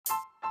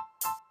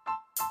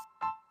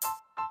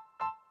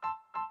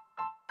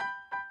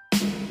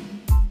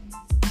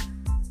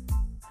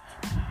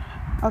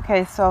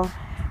Okay, so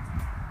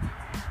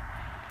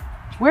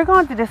we're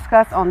going to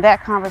discuss on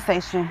that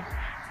conversation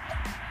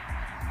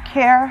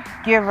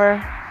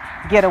caregiver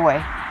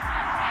getaway.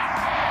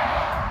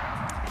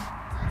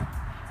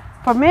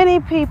 For many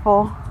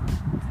people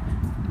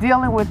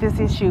dealing with this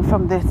issue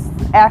from this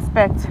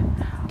aspect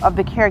of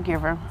the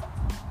caregiver,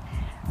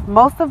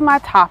 most of my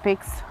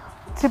topics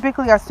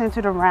typically are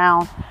centered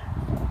around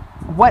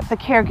what the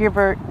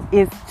caregiver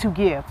is to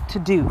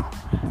do,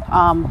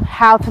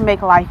 how to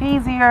make life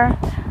easier,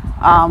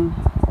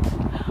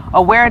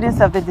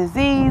 awareness of the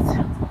disease.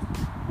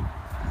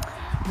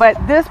 But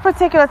this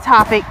particular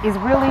topic is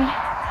really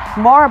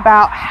more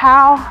about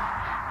how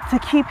to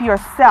keep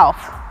yourself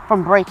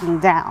from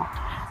breaking down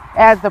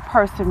as the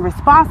person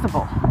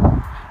responsible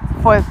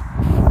for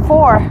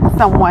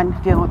someone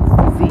dealing with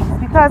this disease.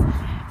 Because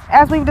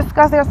as we've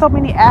discussed, there are so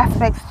many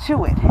aspects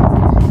to it.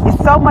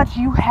 It's so much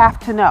you have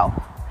to know.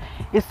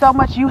 It's so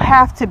much you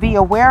have to be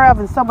aware of,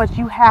 and so much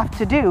you have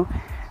to do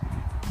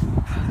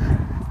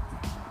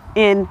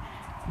in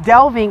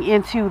delving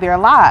into their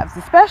lives,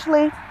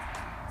 especially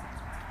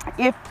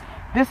if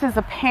this is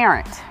a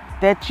parent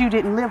that you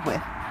didn't live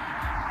with.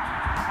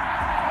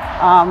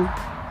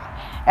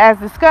 As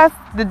discussed,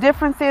 the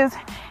difference is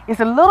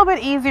it's a little bit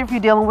easier if you're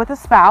dealing with a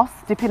spouse,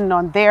 depending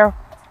on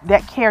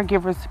that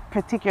caregiver's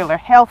particular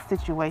health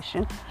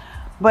situation.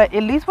 But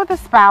at least with a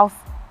spouse,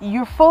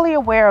 you're fully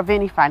aware of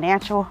any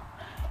financial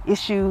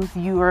issues.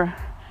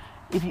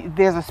 If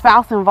there's a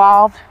spouse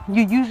involved,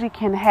 you usually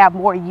can have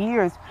more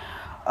years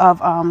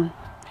of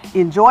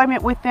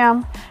enjoyment with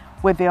them,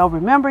 where they'll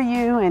remember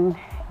you and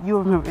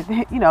you'll remember,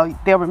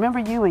 they'll remember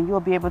you and you'll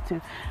be able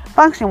to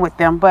function with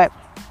them. But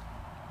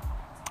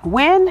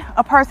when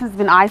a person's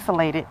been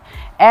isolated,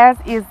 as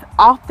is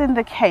often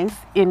the case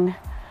in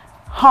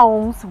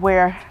homes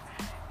where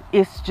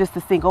it's just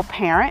a single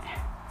parent,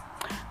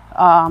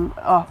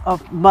 a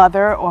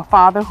mother or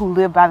father who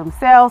lived by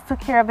themselves, took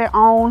care of their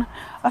own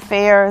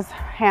affairs,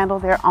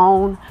 handled their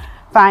own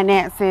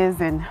finances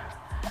and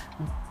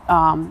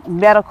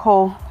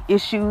medical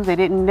issues. They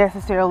didn't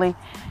necessarily,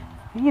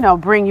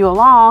 bring you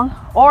along,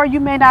 or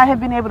you may not have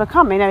been able to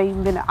come. May not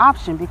even been an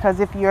option, because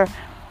if you're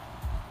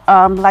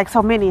like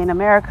so many in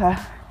America,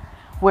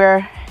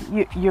 where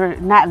you're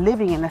not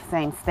living in the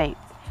same state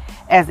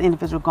as the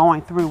individual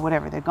going through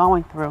whatever they're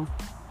going through.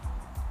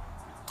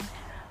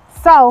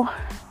 So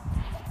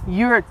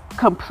you're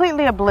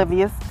completely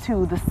oblivious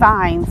to the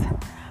signs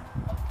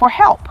for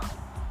help.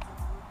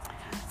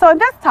 So in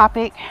this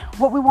topic,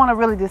 what we want to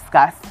really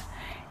discuss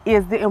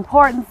is the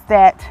importance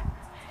that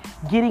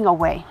getting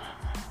away,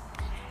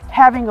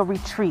 having a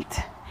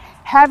retreat,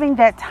 having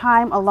that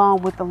time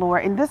alone with the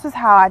Lord. And this is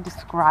how I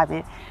describe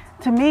it.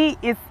 To me,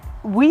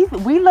 we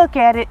look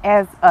at it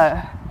as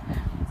a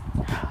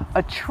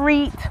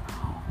treat,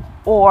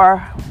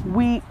 or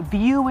we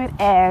view it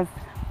as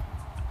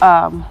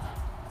an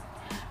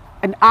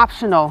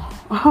optional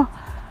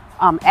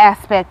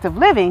aspect of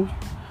living,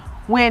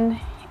 when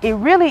it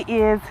really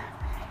is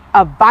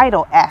a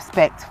vital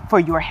aspect for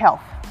your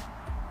health.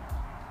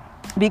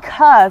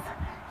 Because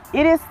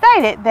it is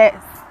stated that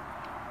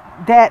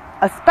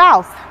a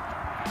spouse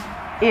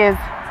is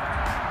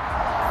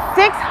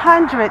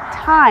 600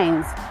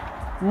 times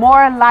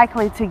more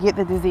likely to get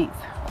the disease.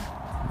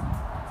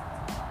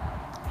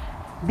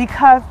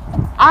 Because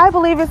I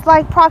believe it's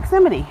like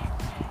proximity.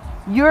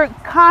 You're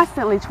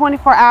constantly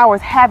 24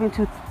 hours having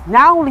to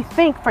not only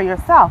think for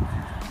yourself,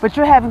 but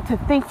you're having to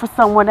think for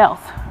someone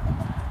else.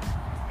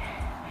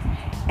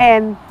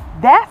 And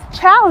that's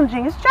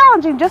challenging. It's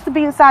challenging just to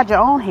be inside your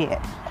own head.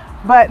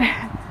 But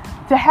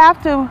to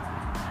have to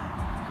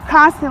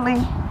constantly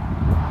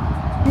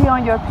be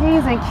on your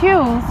P's and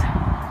Q's,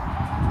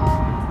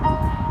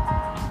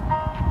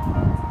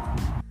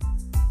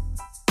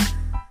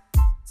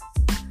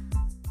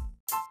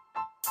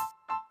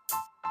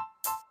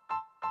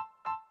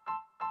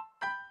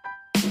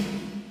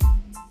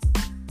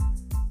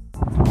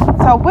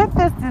 so with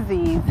this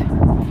disease,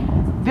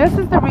 this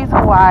is the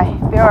reason why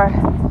there are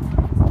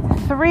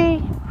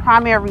 3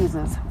 primary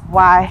reasons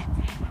why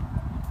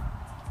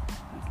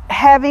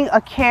having a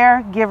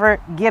caregiver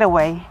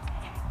getaway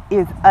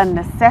is a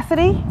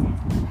necessity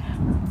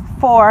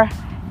for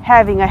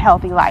having a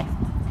healthy life.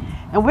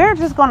 And we're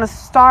just going to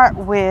start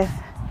with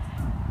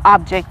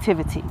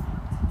objectivity.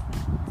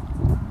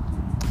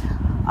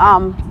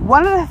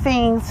 One of the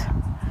things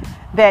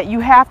that you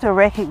have to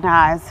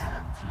recognize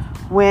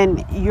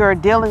when you're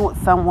dealing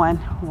with someone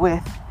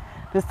with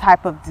this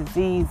type of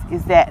disease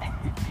is that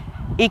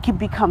it can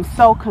become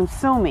so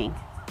consuming.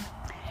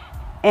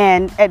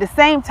 And at the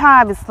same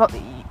time,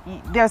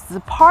 there's a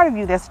part of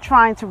you that's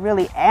trying to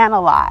really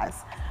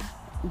analyze,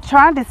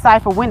 trying to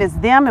decipher when it's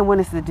them and when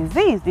it's the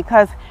disease,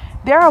 because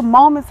there are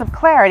moments of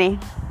clarity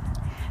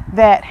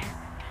that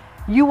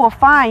you will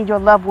find your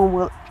loved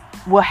one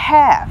will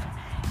have,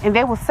 and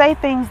they will say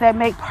things that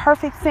make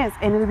perfect sense,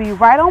 and it'll be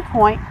right on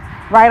point,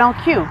 right on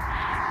cue.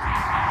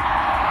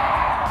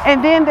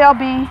 And then there'll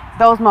be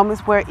those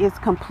moments where it's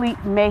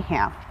complete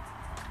mayhem.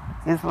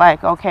 It's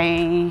like,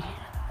 okay,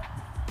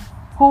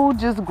 who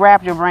just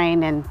grabbed your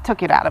brain and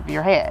took it out of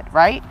your head,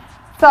 right?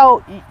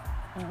 So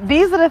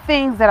these are the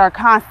things that are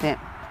constant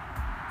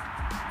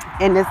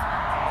in this,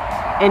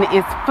 and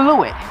it's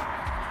fluid.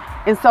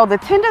 And so the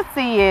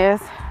tendency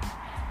is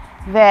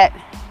that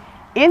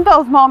in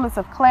those moments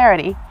of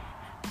clarity,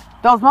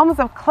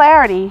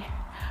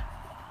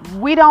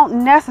 we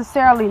don't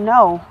necessarily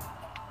know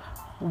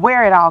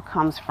where it all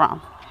comes from.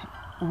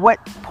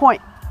 What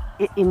point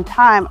in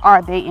time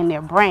are they in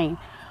their brain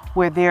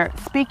where they're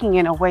speaking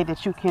in a way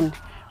that you can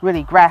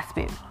really grasp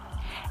it?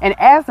 And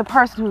as the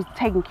person who's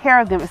taking care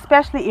of them,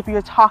 especially if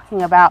you're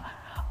talking about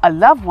a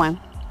loved one,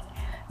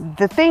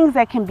 the things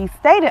that can be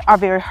stated are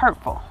very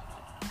hurtful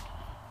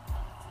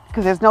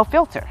because there's no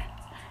filter.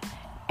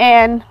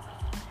 And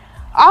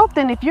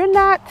often, if you're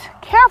not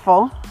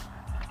careful,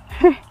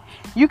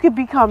 you could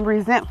become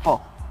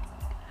resentful.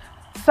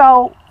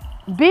 So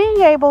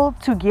being able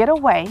to get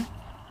away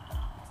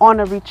on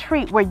a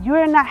retreat where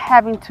you're not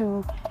having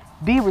to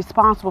be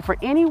responsible for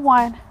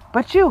anyone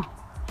but you,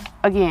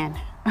 again,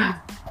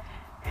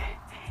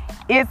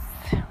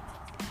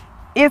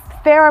 it's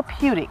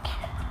therapeutic,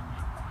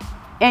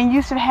 and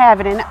you should have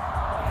it. And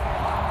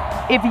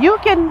if you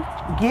can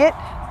get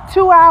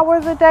 2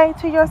 hours a day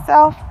to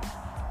yourself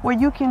where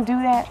you can do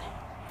that,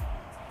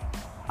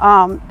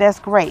 that's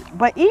great.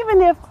 But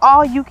even if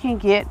all you can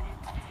get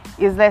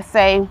is, let's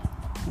say,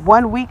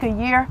 1 week a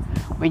year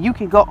where you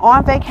can go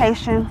on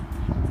vacation,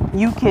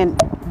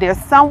 there's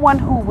someone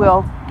who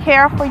will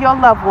care for your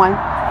loved one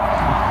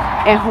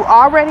and who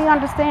already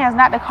understands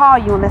not to call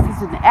you unless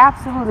it's an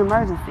absolute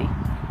emergency.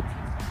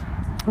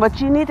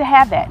 But you need to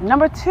have that.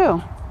 Number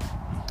 2,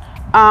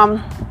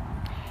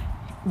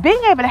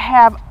 being able to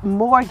have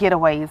more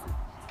getaways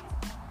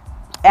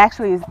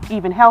actually is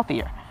even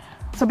healthier.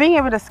 So being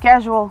able to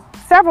schedule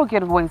several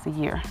getaways a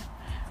year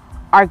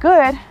are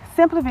good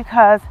simply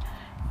because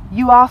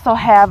you also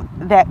have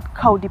that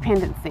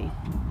codependency.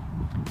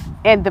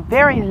 And the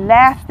very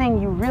last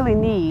thing you really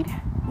need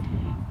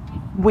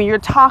when you're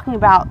talking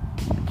about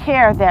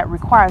care that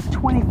requires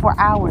 24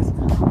 hours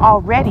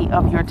already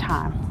of your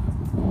time.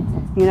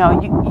 You know,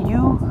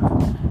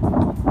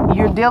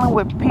 you're dealing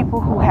with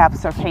people who have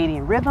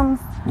circadian rhythms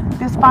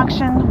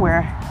dysfunction,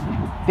 where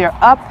they're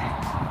up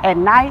at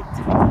night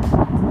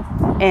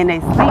and they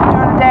sleep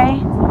during the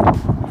day.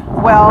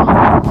 Well,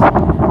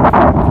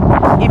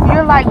 if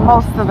you're like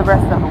most of the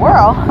rest of the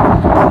world,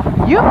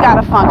 you've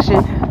got to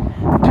function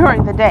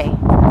during the day.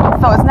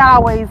 So it's not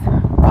always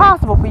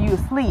possible for you to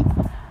sleep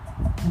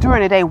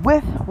during the day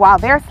while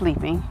they're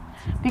sleeping,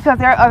 because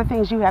there are other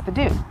things you have to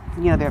do.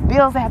 You know, there are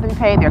bills that have to be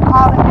paid, there are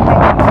calls that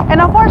have to be paid,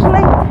 and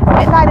unfortunately,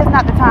 midnight is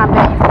not the time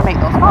that you can make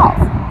those calls.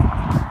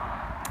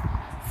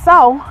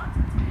 So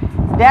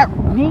that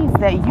means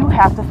that you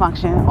have to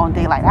function on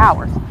daylight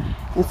hours,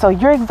 and so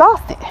you're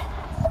exhausted.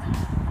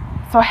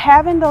 So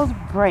having those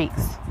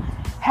breaks,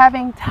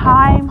 having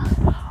time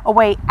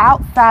away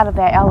outside of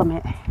that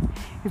element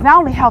is not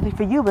only healthy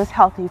for you, but it's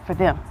healthy for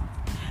them.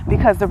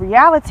 Because the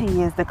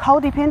reality is the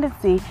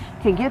codependency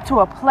can get to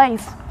a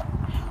place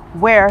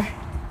where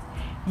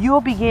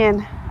you'll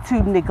begin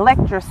to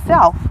neglect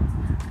yourself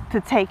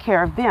to take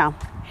care of them.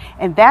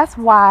 And that's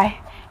why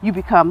you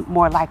become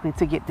more likely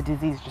to get the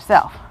disease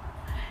yourself.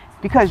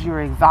 Because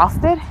you're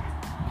exhausted,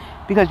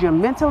 because you're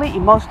mentally,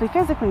 emotionally,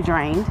 physically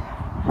drained.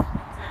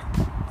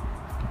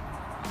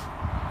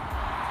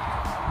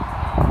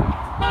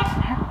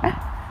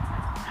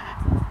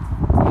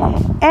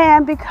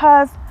 And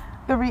because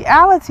the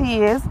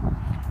reality is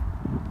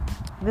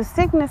the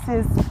sickness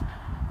is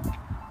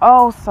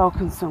oh so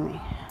consuming.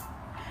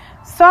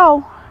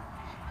 So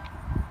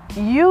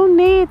you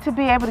need to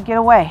be able to get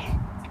away.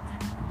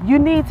 You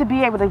need to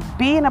be able to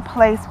be in a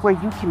place where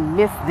you can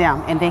miss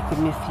them and they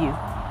can miss you.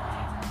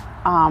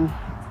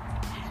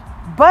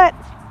 But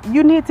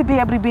you need to be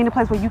able to be in a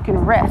place where you can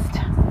rest,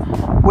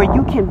 where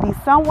you can be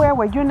somewhere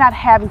where you're not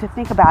having to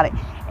think about it.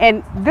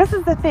 And this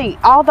is the thing,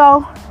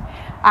 although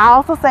I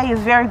also say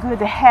it's very good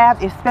to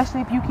have,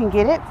 especially if you can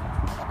get it,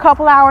 a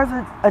couple hours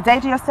a day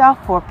to yourself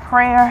for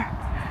prayer,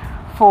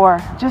 for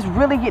just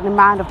really getting the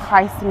mind of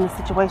Christ in the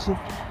situation,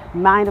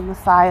 mind of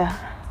Messiah,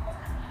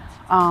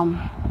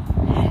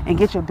 and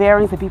get your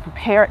bearings and be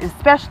prepared,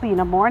 especially in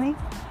the morning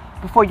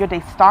before your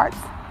day starts.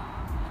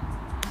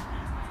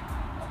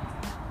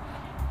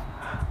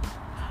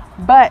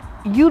 But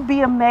you'd be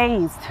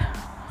amazed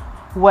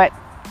what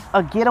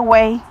a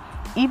getaway,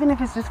 even if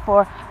it's just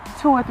for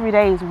 2 or 3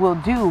 days, will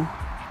do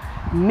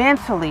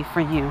mentally for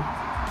you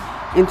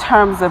in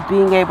terms of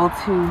being able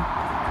to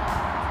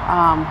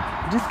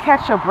just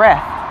catch your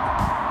breath,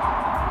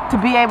 to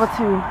be able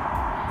to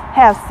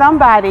have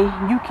somebody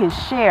you can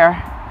share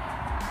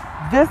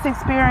this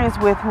experience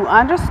with who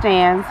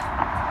understands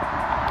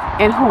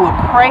and who will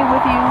pray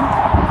with you.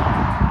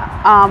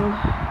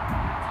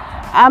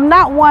 I'm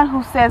not one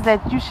who says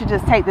that you should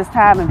just take this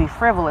time and be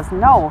frivolous.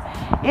 No,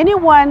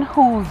 anyone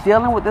who's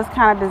dealing with this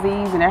kind of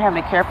disease and they're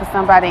having to care for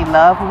somebody they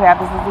love who have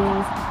this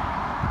disease,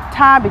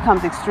 time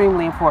becomes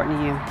extremely important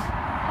to you.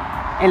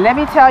 And let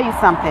me tell you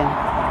something.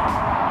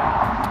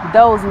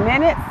 Those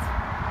minutes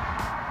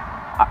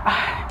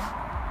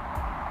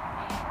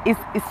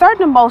it's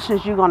certain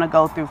emotions you're going to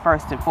go through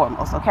first and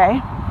foremost,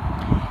 okay?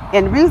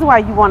 And the reason why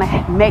you want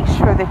to make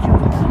sure that you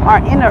are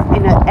in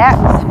an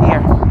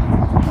atmosphere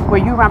where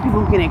you're around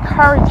people who can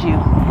encourage you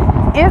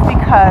is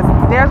because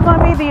there's going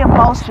to be the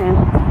emotion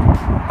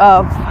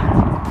of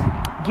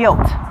guilt.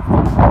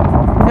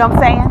 You know what I'm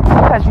saying?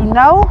 Because you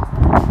know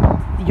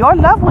your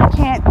loved one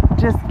can't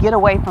just get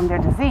away from their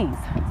disease.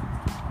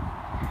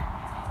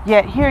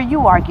 Yet here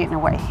you are getting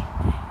away.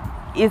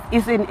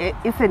 It's an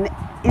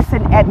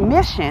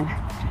admission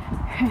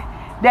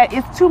that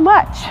it's too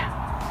much.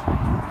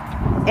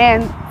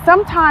 And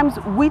sometimes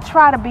we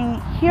try to be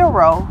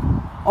hero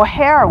or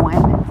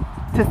heroine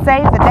to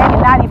save the day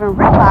and not even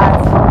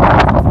realize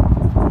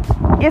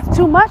it's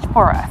too much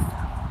for us.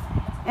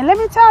 And let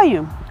me tell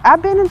you,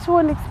 I've been into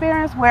an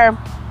experience where,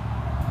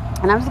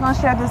 and I'm just going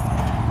to share this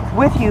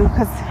with you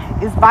because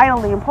it's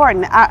vitally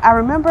important. I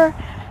remember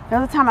the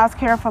other time I was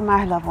caring for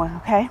my loved one,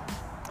 okay?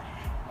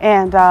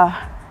 And,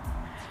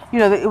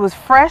 it was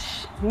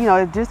fresh.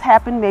 It just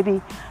happened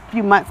maybe a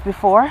few months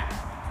before.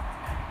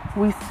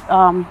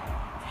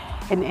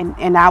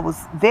 And I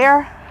was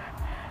there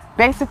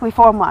basically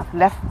for a month.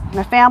 Left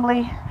my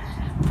family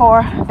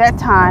for that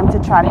time to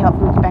try to help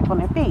them get back on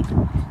their feet,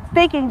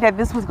 thinking that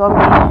this was going to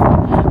be,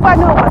 well, I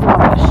knew it wasn't going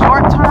to be a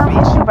short-term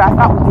issue, but I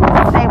thought we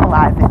could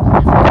stabilize it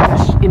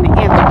in the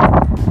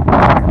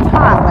interim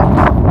time. But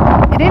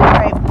at any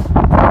rate,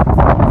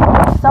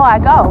 so I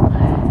go,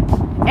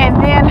 and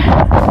then,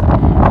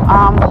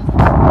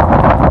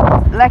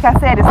 like I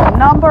said, it's a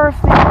number of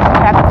things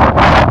you have to do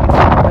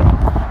with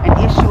an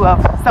issue of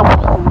someone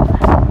who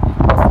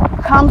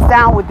comes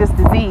down with this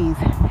disease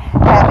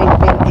having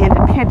been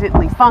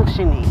independently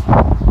functioning.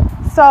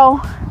 So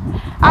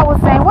I was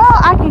saying, well,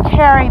 I can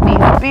carry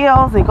these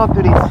bills and go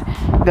through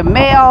the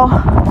mail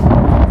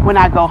when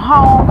I go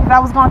home, because I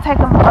was going to take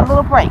a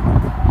little break,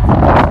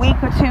 a week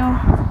or two,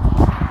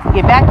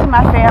 get back to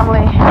my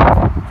family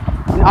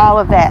and all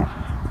of that.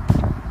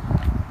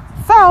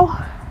 So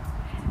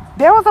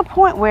there was a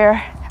point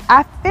where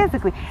I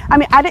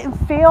didn't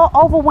feel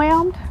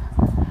overwhelmed.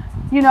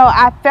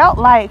 I felt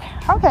like,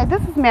 okay,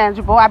 this is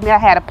manageable. I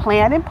had a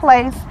plan in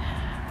place.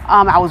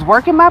 I was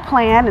working my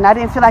plan, and I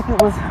didn't feel like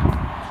it was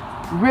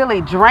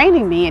really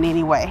draining me in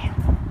any way.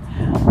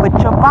 But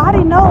your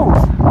body knows.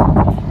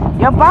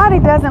 Your body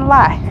doesn't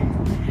lie.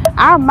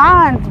 Our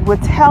minds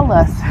would tell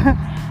us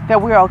that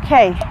we're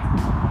okay,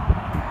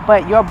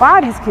 but your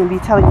bodies can be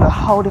telling you a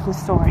whole different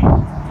story.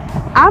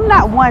 I'm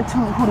not one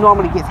who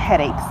normally gets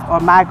headaches or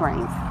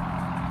migraines.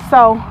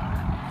 So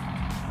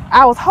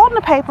I was holding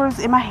the papers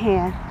in my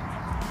hand,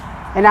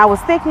 and I was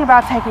thinking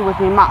about taking it with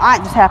me. My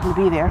aunt just happened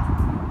to be there.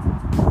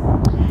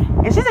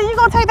 And she said, "You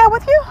gonna take that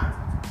with you?"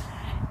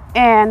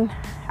 And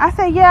I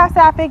said, "Yeah."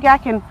 I figure I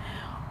can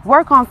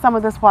work on some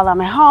of this while I'm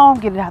at home,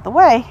 get it out the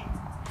way.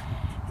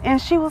 And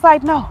she was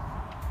like, "No,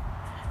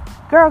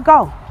 girl,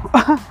 go.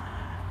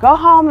 Go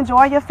home,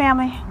 enjoy your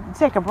family,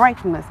 take a break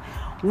from this."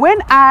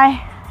 When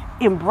I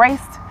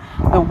embraced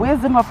the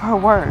wisdom of her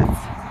words,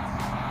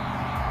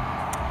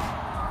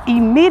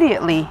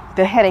 immediately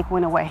the headache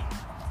went away.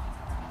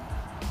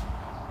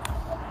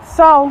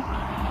 So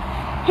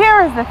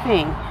here is the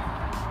thing.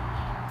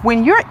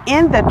 When you're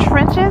in the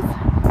trenches,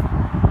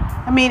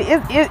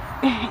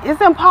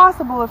 it's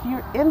impossible if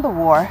you're in the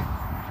war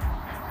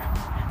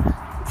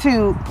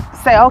to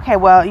say, okay,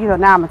 well,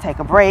 now I'm going to take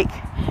a break.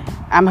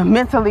 I'm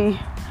mentally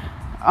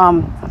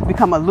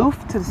become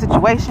aloof to the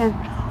situation.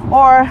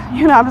 Or,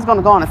 I'm just going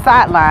to go on the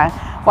sideline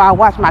while I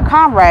watch my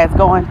comrades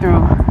going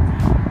through,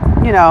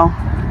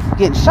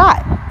 getting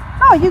shot.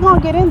 No, you're going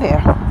to get in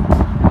there.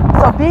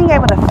 So being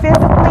able to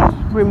physically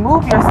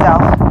remove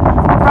yourself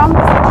from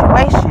the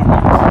situation,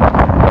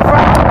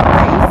 from the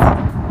place,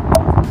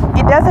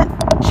 it doesn't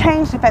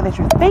change the fact that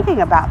you're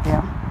thinking about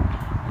them.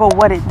 But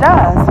what it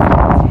does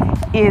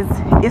is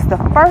it's the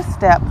first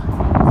step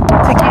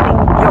to getting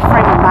your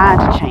frame of mind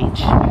to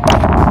change,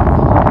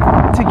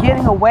 to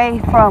getting away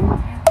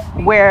from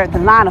where the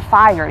line of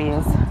fire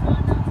is,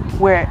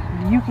 where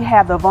you can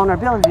have the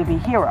vulnerability to be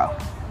hero.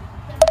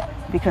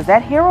 Because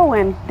that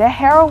heroin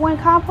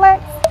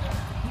complex,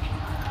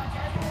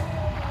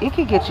 it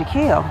could get you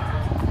killed.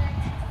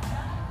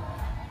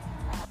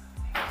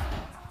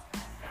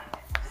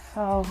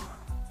 So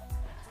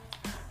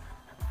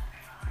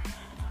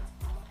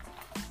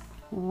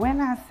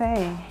when I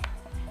say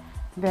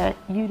that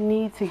you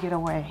need to get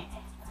away,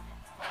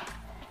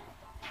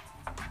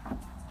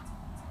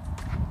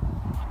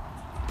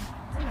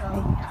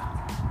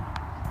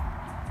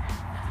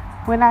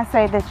 when I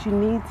say that you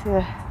need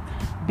to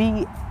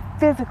be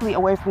physically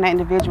away from that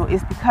individual,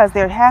 it's because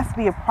there has to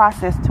be a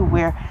process to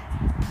where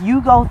you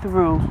go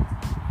through,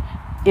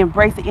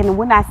 embrace it. And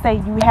when I say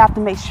you have to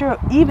make sure,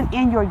 even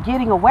in your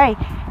getting away,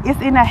 it's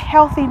in a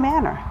healthy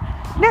manner.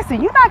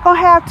 Listen, you're not going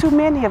to have too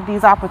many of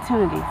these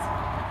opportunities,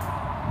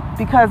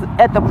 because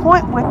at the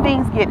point where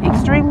things get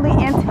extremely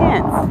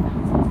intense,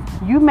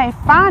 you may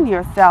find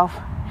yourself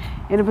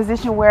in a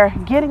position where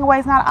getting away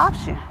is not an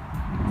option.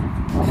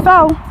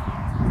 So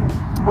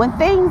when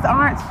things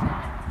aren't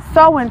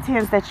so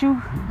intense that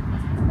you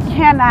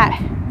cannot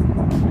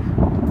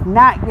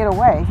not get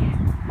away.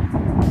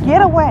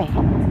 Get away.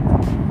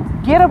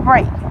 Get a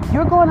break.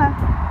 You're going to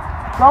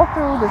go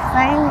through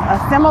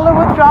a similar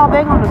withdrawal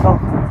they're going to go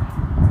through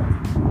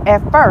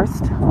at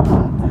first,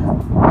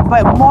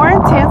 but more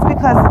intense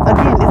because,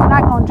 again, it's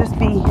not going to just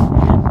be,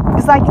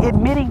 it's like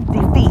admitting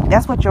defeat.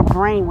 That's what your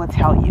brain will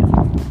tell you.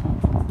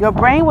 Your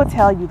brain will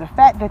tell you the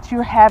fact that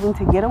you're having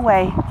to get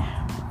away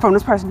from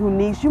this person who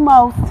needs you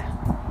most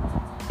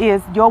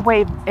is your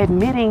way of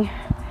admitting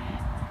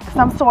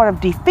some sort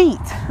of defeat,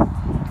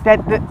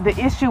 that the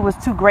issue was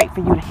too great for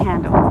you to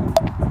handle.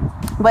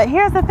 But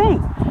here's the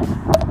thing.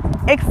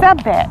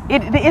 Accept that.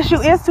 The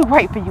issue is too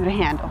great for you to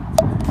handle.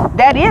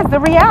 That is the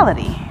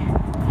reality.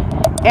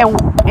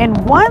 And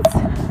once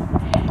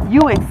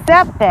you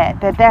accept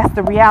that's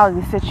the reality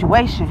of the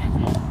situation,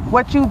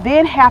 what you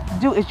then have to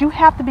do is you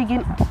have to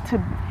begin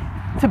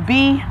to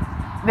be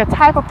the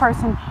type of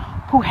person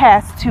who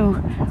has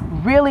to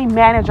really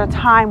manage your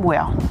time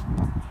well.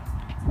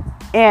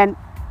 And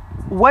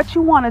what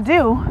you want to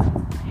do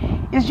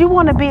is you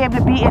want to be able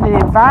to be in an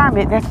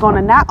environment that's going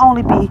to not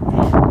only be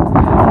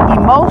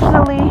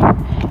emotionally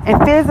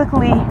and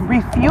physically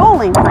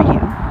refueling for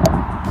you,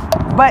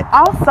 but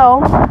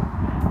also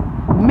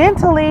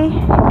mentally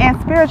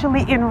and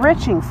spiritually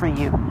enriching for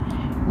you.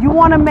 You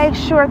want to make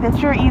sure that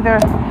you're either,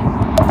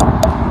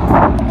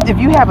 if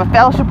you have a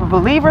Fellowship of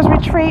Believers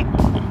retreat,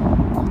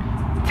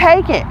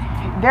 take it.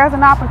 There's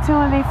an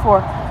opportunity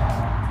for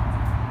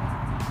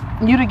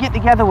you to get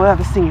together with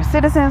other senior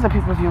citizens or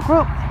people of your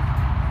group.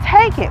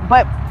 Take it.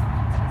 But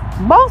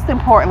most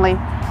importantly,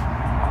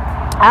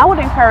 I would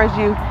encourage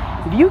you,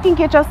 if you can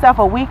get yourself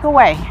a week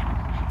away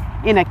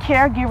in a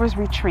caregiver's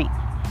retreat.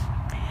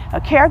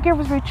 A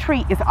caregiver's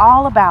retreat is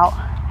all about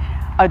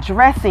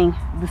addressing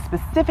the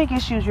specific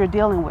issues you're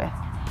dealing with,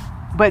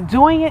 but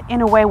doing it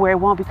in a way where it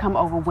won't become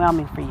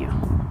overwhelming for you,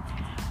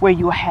 where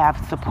you'll have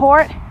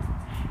support.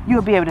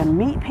 You'll be able to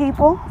meet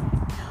people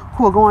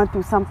who are going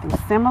through something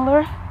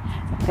similar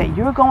that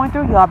you're going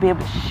through. You'll be able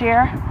to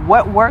share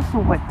what works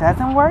and what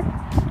doesn't work.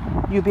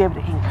 You'll be able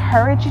to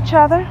encourage each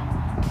other.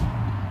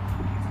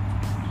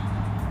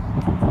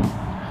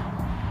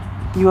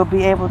 You'll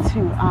be able to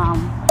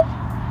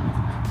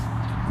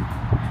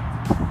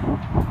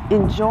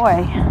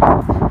enjoy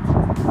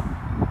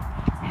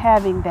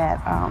having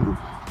that,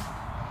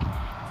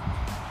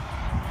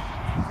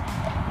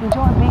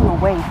 enjoy being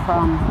away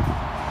from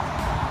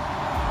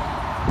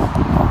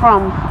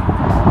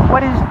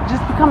what has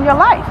just become your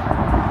life.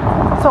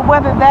 So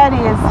whether that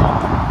is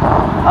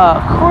a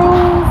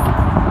cruise,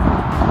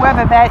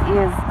 whether that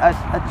is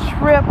a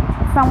trip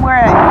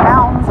somewhere in the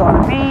mountains or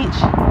the beach,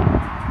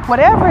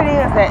 whatever it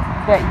is that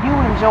you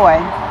enjoy,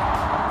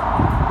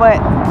 but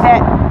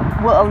that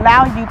will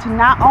allow you to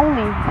not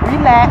only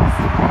relax,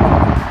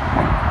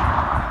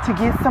 to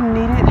get some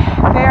needed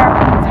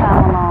therapy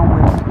time along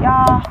with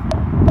y'all,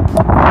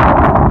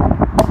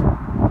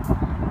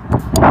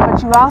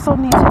 but you also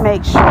need to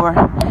make sure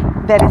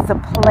that it's a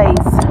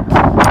place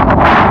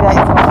that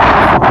is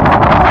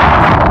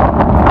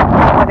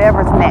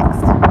whatever's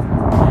next.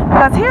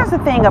 Because here's the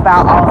thing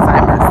about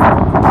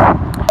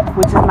Alzheimer's,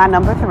 which is my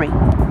number 3,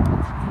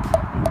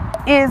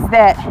 is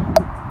that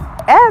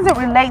as it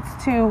relates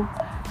to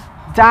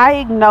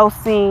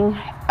diagnosing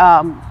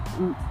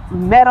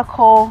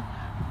medical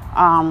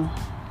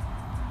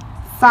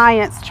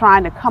science,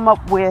 trying to come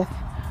up with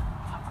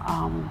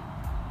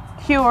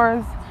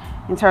cures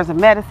in terms of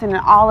medicine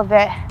and all of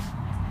that,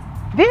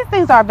 these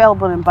things are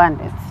available in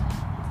abundance.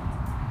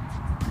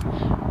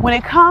 When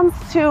it comes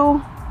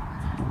to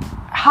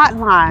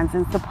hotlines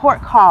and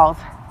support calls,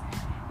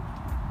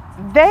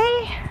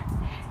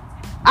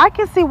 I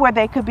can see where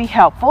they could be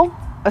helpful,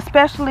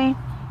 especially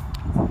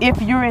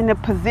if you're in a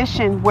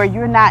position where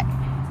you're not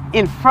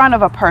in front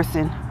of a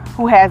person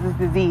who has this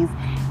disease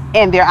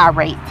and they're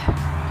irate,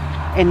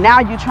 and now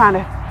you're trying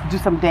to do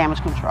some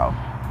damage control.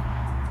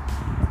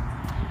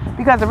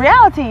 Because the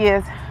reality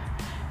is,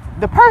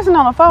 the person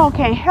on the phone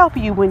can't help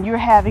you when you're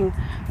having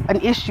an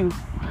issue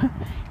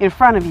in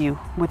front of you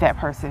with that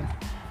person.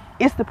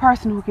 It's the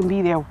person who can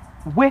be there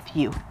with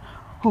you,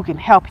 who can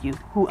help you,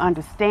 who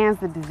understands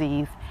the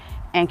disease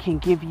and can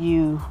give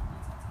you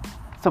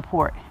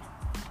support.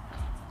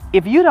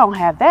 If you don't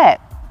have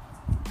that,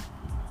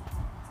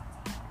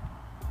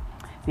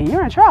 then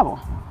you're in trouble.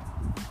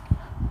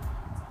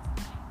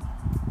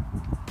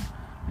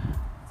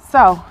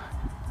 So,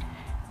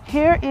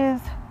 here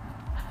is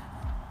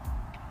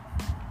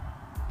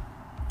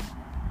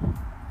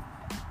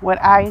what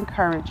I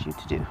encourage you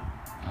to do.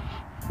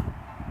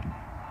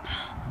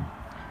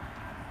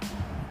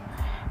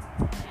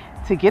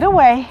 To get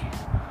away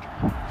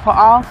for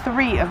all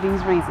 3 of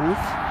these reasons.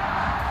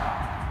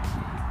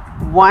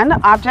 1,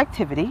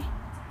 objectivity.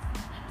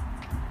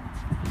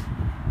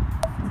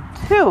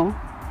 2,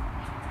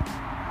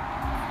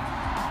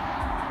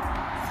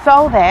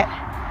 so that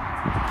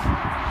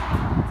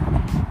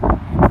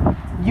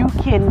you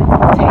can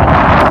take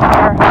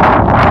care of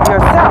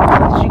yourself, so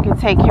that you can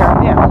take care of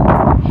them.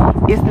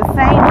 It's the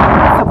same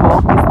principle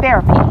as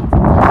therapy.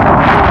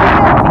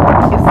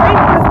 It's the same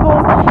principle.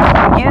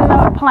 You get in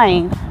a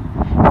plane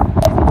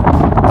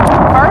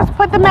first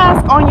put the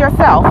mask on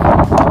yourself.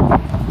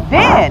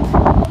 Then,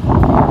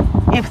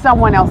 if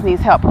someone else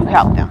needs help, you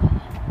help them.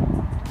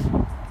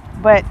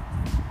 But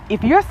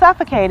if you're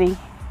suffocating,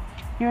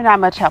 you're not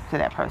much help to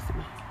that person.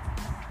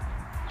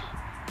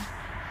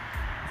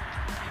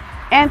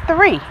 And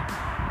 3,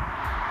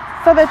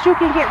 so that you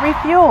can get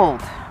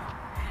refueled.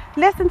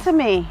 Listen to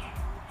me.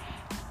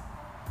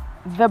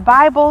 The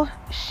Bible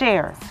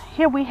shares.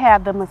 Here we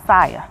have the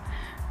Messiah,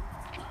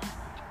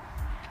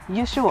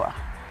 Yeshua.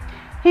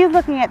 He's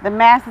looking at the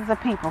masses of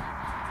people.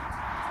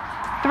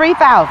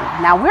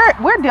 3,000. Now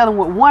we're dealing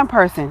with one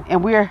person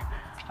and we're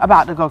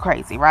about to go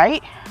crazy,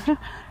 right?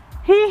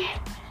 He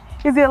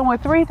is dealing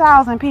with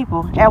 3,000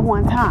 people at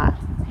one time.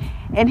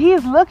 And he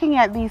is looking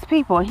at these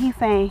people and he's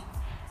saying,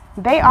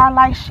 they are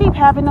like sheep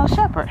having no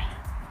shepherd.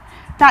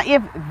 Now,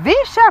 if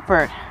the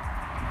shepherd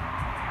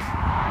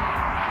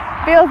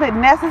feels it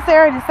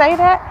necessary to say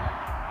that,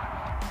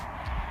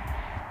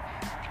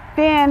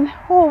 then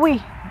who are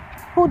we?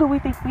 Who do we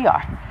think we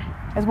are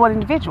as one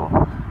individual?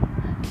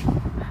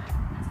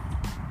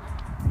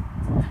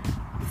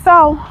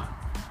 So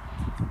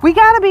we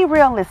got to be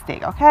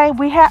realistic, okay?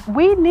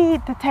 We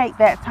need to take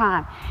that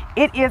time.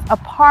 It is a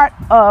part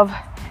of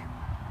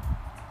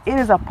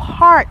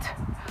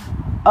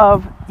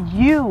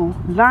you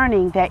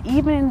learning that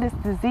even in this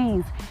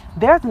disease,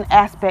 there's an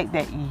aspect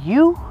that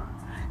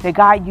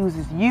God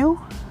uses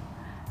you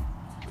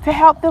to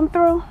help them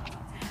through.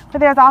 But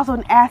there's also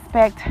an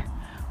aspect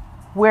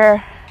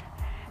where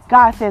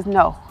God says,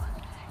 no,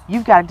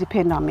 you've got to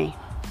depend on me.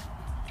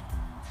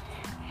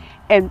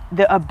 And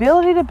the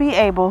ability to be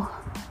able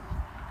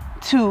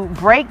to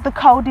break the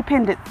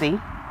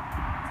codependency,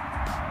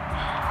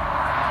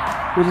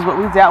 which is what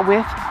we dealt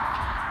with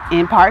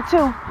in part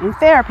 2 in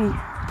therapy,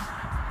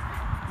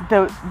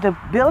 the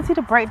ability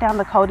to break down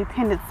the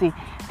codependency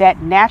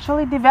that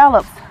naturally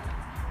develops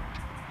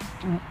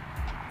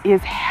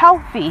is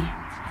healthy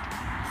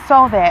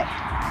so that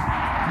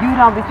you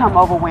don't become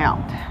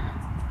overwhelmed.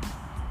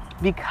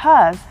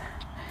 Because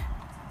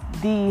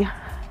the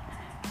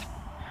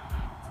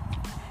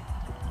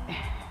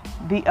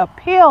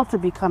appeal to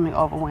becoming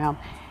overwhelmed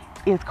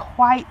is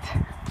quite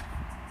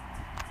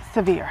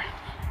severe.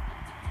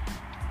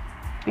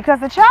 Because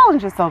the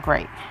challenge is so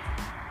great.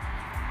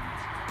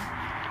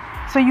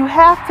 So you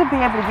have to be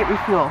able to get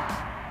refueled.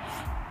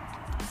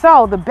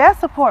 So the best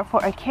support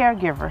for a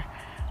caregiver,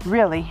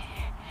 really,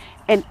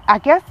 and I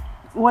guess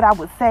what I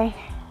would say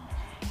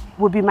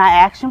would be my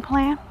action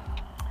plan,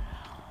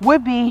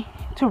 would be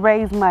to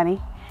raise money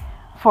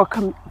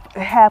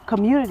have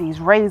communities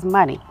raise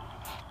money,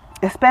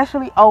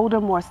 especially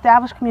older, more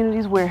established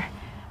communities where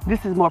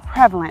this is more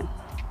prevalent,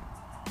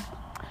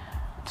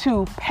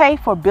 to pay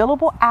for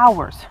billable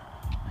hours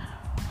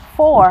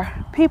for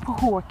people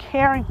who are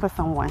caring for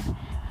someone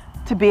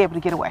to be able to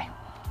get away.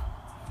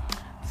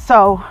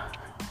 So,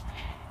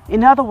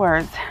 in other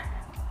words,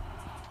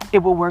 it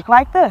will work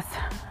like this.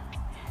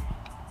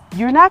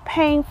 You're not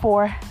paying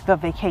for the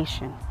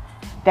vacation.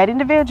 That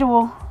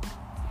individual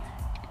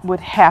would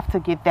have to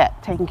get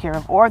that taken care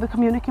of, or the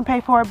community can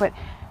pay for it, but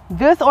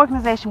this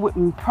organization would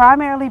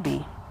primarily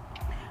be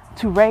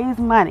to raise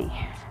money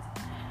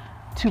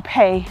to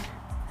pay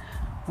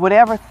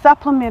whatever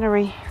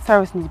supplementary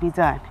service needs to be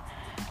done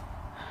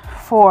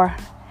for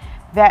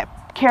that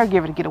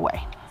caregiver to get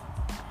away.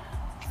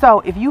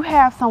 So if you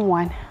have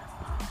someone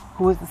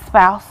who is a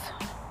spouse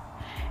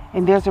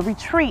and there's a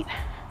retreat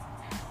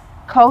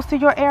close to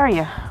your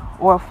area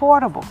or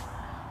affordable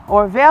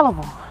or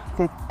available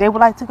that they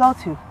would like to go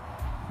to,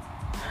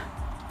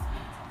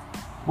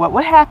 what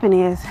would happen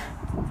is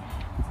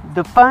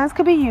the funds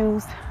could be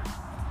used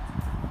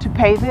to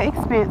pay the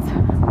expense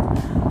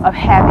of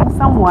having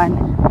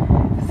someone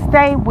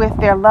stay with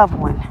their loved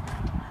one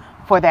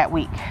for that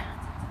week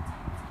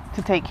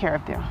to take care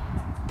of them.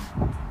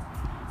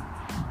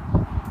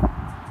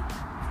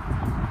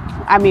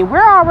 I mean,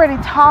 we're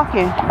already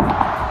talking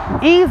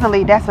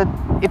easily.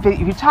 If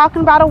you're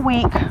talking about a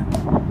week,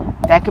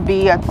 that could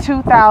be a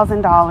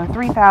 $2,000,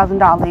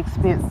 $3,000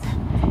 expense,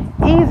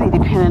 easy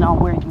depending on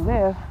where you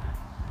live.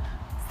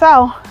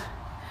 So,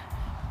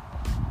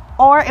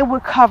 or it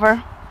would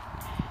cover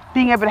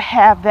being able to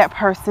have that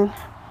person,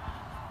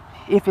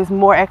 if it's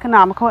more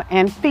economical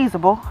and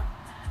feasible,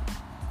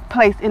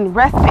 placed in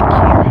respite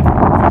care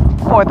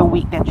for the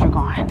week that you're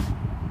gone,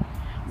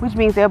 which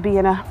means they'll be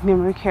in a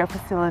memory care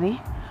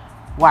facility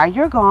while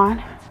you're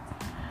gone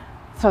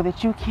so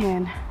that you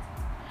can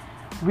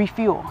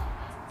refuel.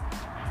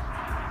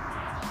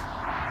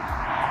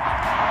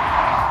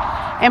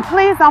 And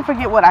please don't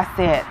forget what I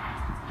said.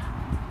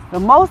 The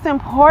most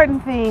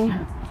important thing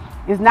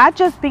is not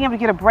just being able to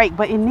get a break,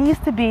 but it needs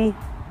to be,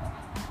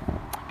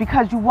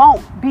 because you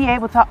won't be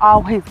able to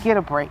always get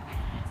a break.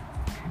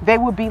 They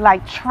will be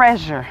like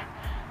treasure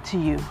to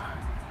you.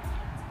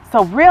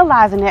 So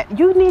realizing that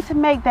you need to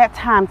make that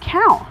time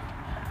count.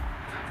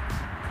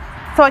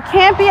 So it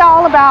can't be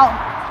all about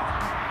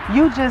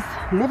you just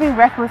living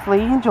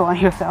recklessly, enjoying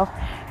yourself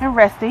and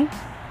resting.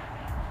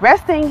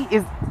 Resting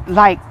is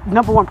like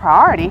number one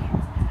priority.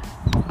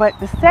 But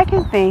the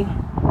second thing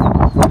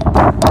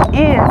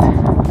is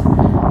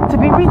to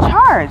be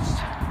recharged,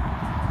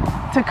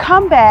 to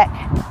come back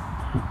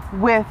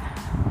with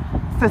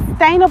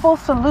sustainable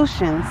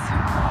solutions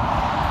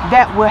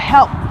that will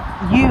help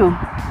you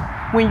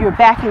when you're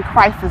back in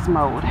crisis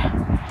mode,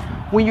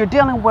 when you're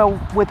dealing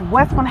with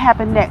what's going to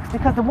happen next.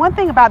 Because the one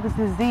thing about this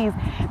disease,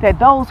 that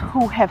those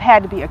who have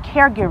had to be a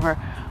caregiver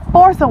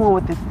for someone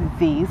with this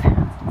disease,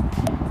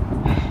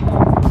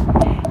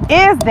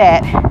 is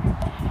that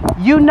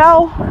you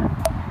know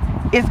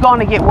it's going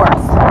to get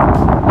worse.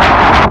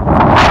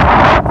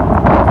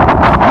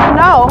 You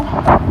know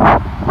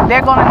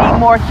they're going to need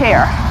more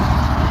care.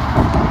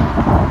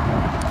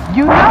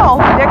 You know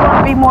they're going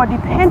to be more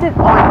dependent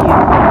on you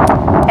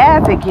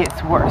as it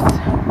gets worse.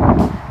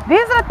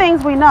 These are the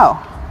things we know.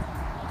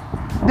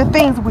 The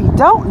things we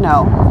don't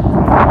know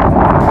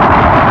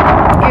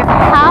is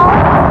how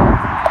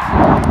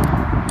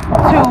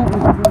to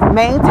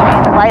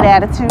maintain the right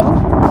attitude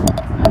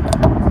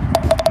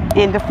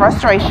in the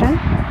frustration,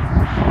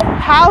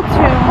 how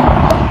to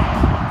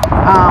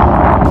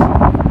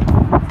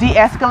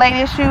de-escalate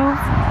issues,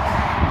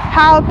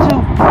 how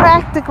to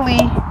practically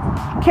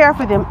care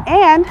for them,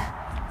 and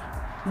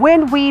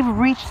when we've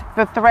reached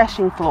the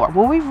threshing floor,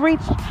 when we've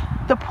reached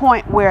the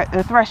point where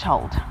the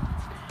threshold,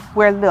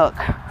 where look,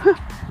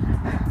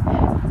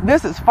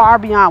 this is far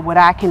beyond what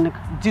I can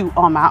do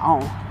on my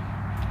own.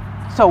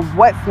 So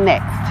what's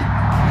next?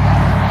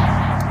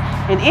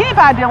 And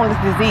anybody dealing with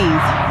this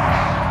disease,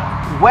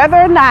 whether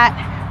or not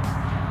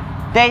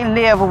they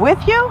live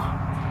with you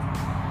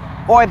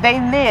or they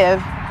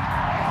live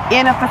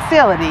in a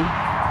facility,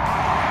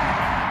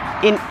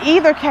 in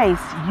either case,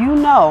 you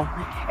know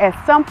at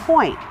some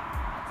point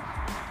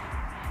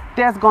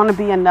there's going to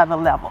be another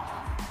level.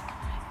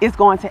 It's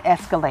going to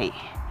escalate.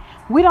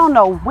 We don't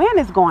know when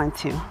it's going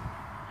to,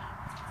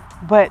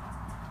 but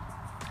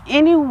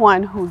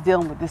anyone who's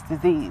dealing with this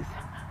disease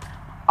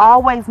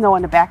always know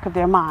in the back of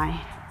their mind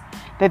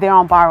that they're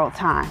on borrowed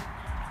time.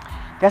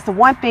 That's the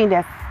one thing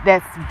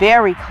that's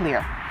very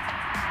clear.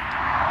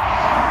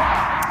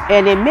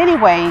 And in many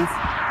ways,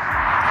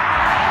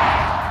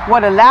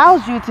 what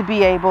allows you to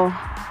be able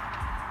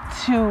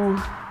to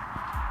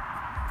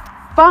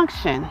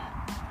function,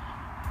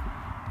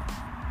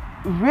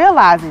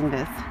 realizing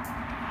this,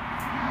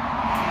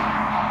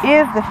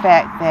 is the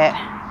fact that,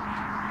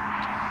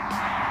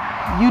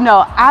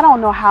 I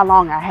don't know how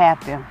long I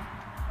have them.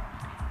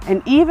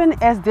 And even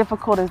as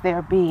difficult as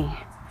they're being,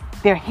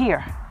 they're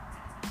here.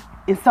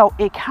 And so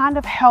it kind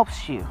of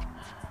helps you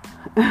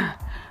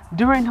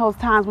during those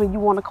times when you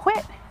want to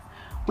quit,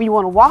 when you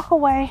want to walk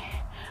away,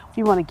 when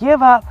you want to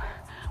give up,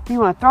 when you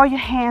want to throw your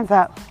hands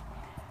up.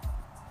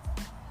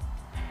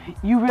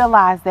 You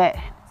realize that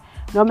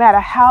no matter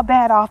how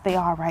bad off they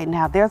are right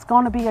now, there's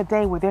going to be a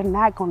day where they're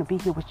not going to be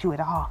here with you at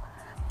all.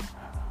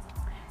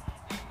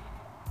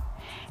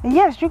 And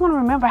yes, you're going to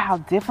remember how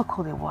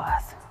difficult it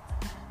was.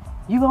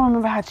 You're going to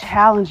remember how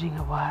challenging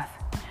it was.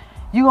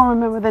 You're going to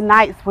remember the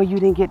nights where you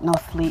didn't get no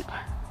sleep.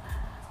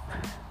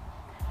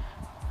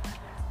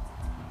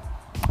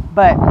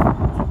 But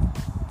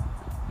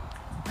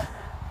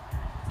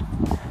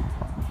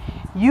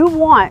you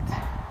want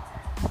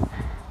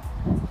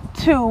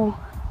to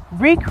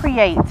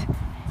recreate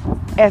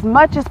as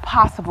much as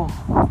possible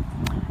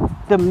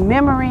the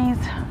memories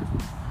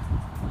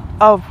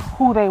of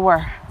who they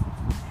were.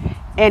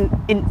 And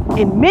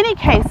in many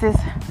cases,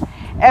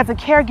 as a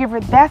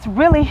caregiver, that's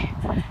really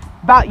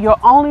about your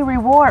only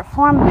reward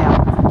from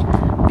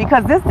them.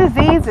 Because this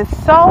disease is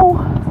so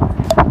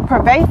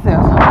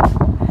pervasive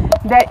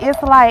that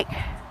it's like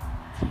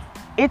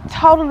it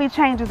totally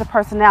changes the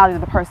personality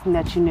of the person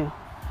that you knew.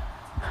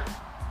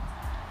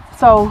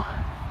 So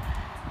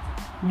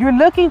you're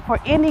looking for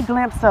any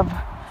glimpse of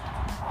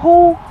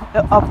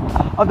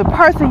of the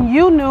person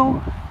you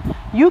knew,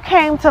 you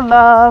came to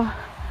love.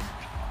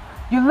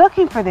 You're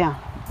looking for them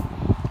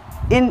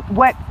in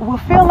what will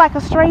feel like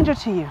a stranger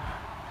to you.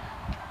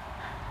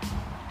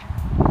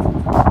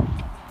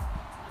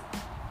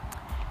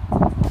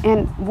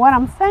 And what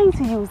I'm saying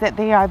to you is that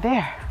they are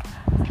there.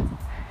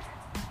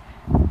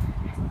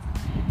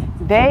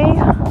 They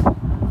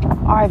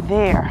are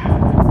there.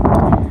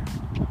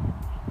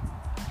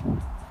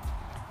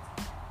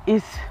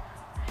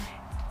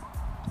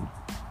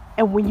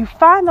 And when you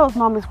find those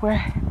moments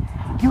where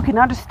you can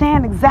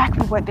understand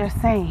exactly what they're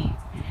saying,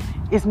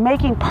 it's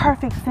making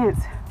perfect sense.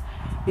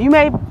 You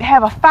may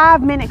have a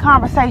 5-minute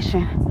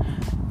conversation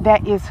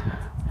that is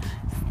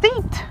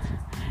steeped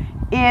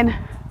in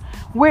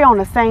we're on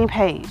the same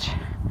page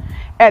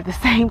at the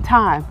same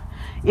time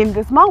in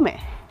this moment.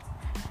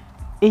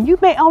 And you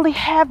may only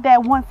have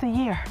that once a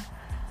year.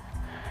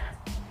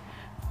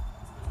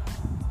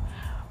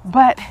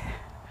 But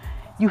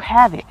you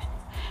have it.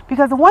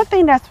 Because the one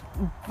thing that's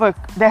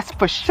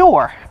for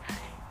sure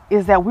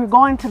is that we're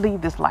going to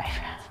leave this life.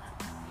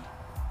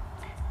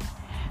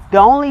 The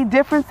only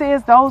difference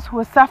is those who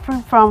are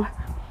suffering from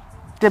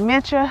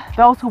dementia,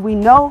 those who we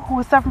know who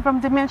are suffering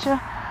from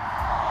dementia,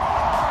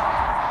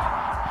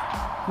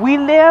 we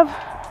live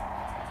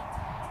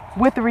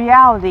with the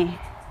reality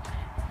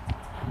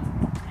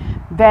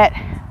that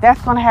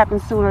That's going to happen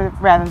sooner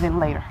rather than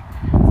later.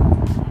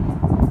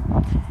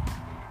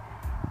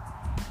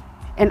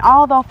 And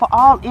although for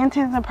all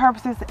intents and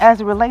purposes,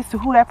 as it relates to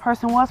who that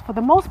person was, for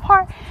the most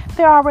part,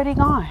 they're already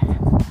gone.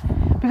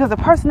 Because the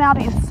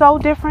personality is so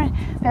different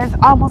that it's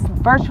almost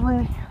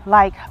virtually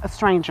like a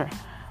stranger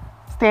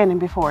standing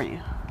before you.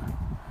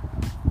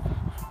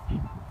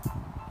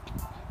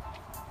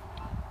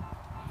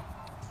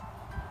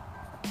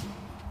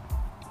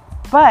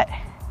 But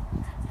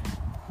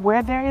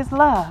where there is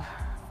love,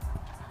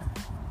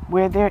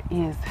 where there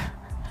is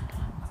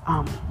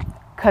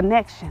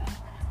connection,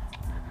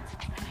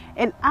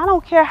 and I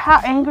don't care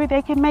how angry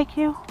they can make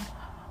you.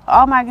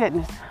 Oh my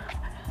goodness.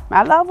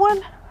 My loved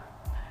one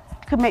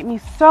could make me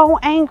so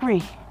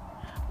angry,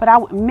 but I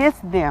would miss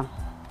them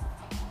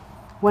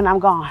when I'm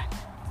gone.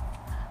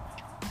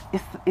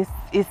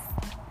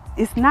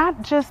 It's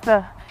not just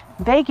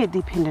they get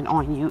dependent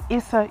on you.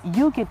 It's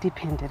you get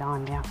dependent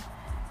on them.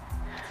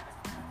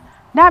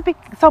 Not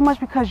so much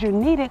because you're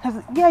needed,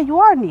 because yeah, you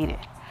are needed,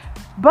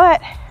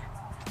 but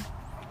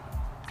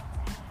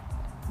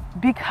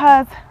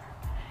because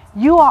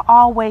you are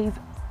always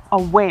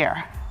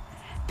aware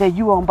that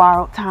you're on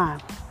borrowed time.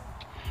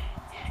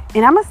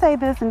 And I'm going to say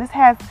this, and this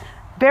has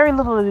very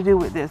little to do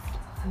with this.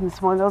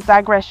 It's one of those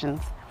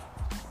digressions.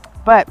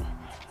 But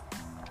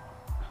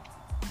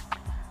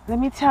let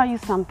me tell you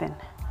something.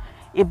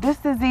 If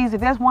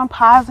there's one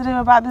positive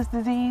about this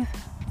disease,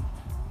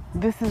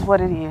 this is what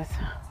it is.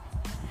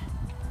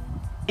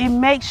 It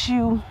makes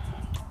you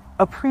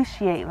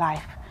appreciate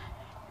life.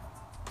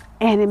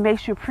 And it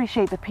makes you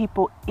appreciate the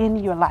people in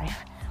your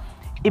life.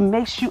 It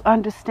makes you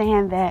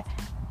understand that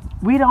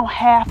we don't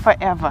have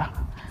forever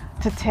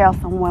to tell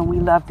someone we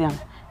love them.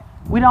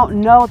 We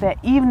don't know that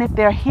even if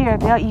they're here,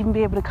 they'll even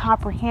be able to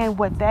comprehend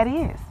what that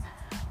is.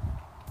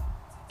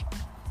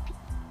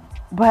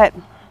 But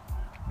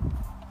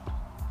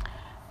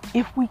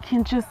if we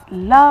can just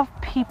love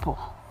people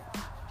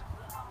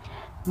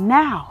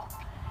now,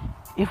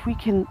 if we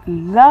can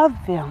love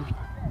them,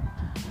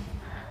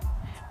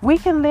 we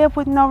can live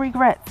with no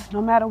regrets,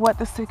 no matter what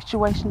the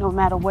situation, no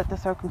matter what the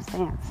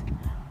circumstance.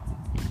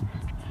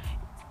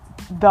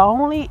 The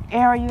only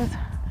areas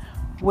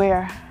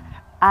where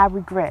I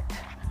regret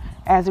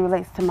as it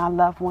relates to my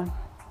loved one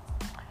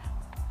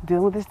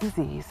dealing with this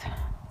disease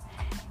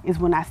is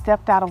when I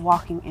stepped out of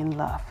walking in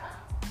love.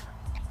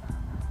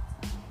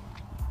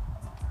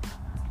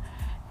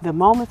 The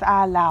moments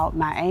I allowed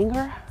my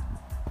anger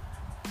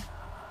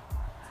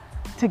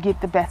to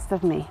get the best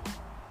of me.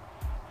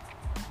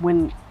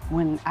 When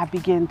I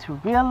began to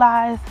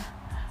realize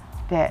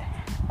that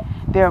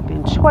there have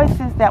been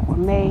choices that were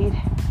made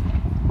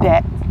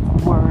that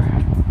were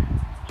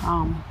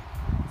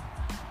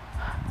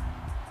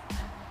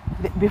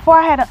before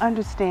I had an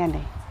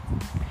understanding,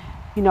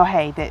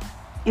 hey, that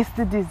it's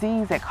the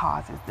disease that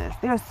causes this.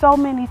 There are so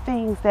many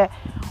things that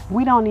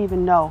we don't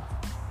even know.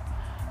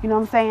 You know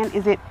what I'm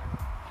saying?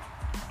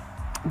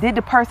 Did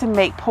the person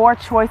make poor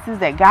choices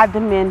that got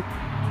them in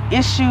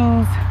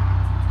issues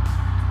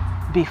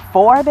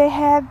before they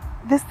had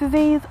this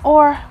disease,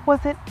 or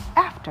was it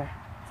after?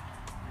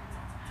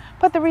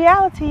 But the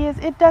reality is,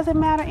 it doesn't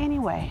matter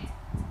anyway.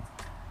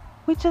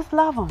 We just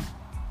love them.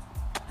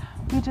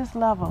 We just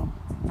love them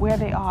where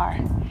they are.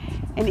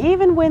 And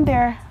even when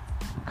they're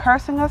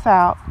cursing us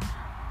out,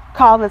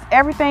 calling us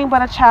everything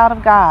but a child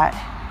of God,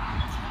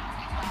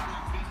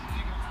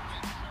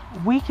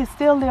 we can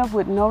still live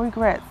with no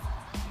regrets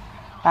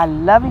by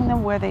loving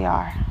them where they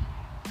are.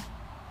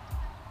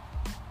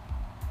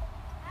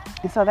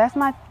 And so that's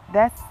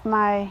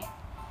my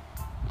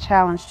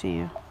challenge to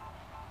you.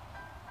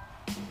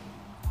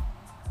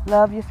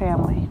 Love your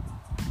family,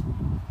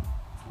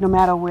 no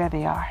matter where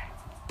they are.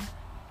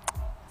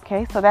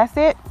 Okay, so that's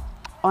it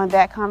on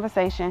that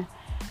conversation.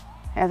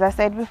 As I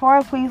said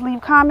before, please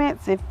leave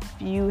comments if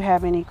you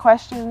have any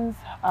questions.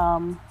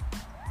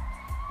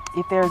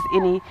 If there's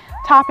any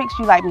topics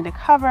you'd like me to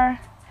cover,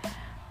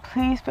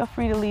 please feel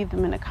free to leave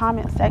them in the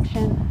comment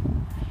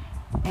section.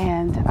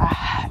 And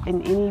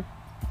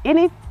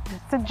any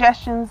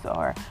suggestions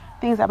or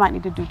things I might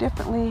need to do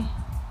differently,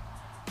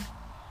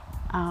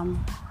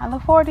 I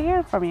look forward to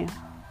hearing from you.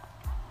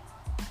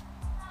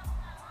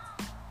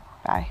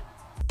 Bye.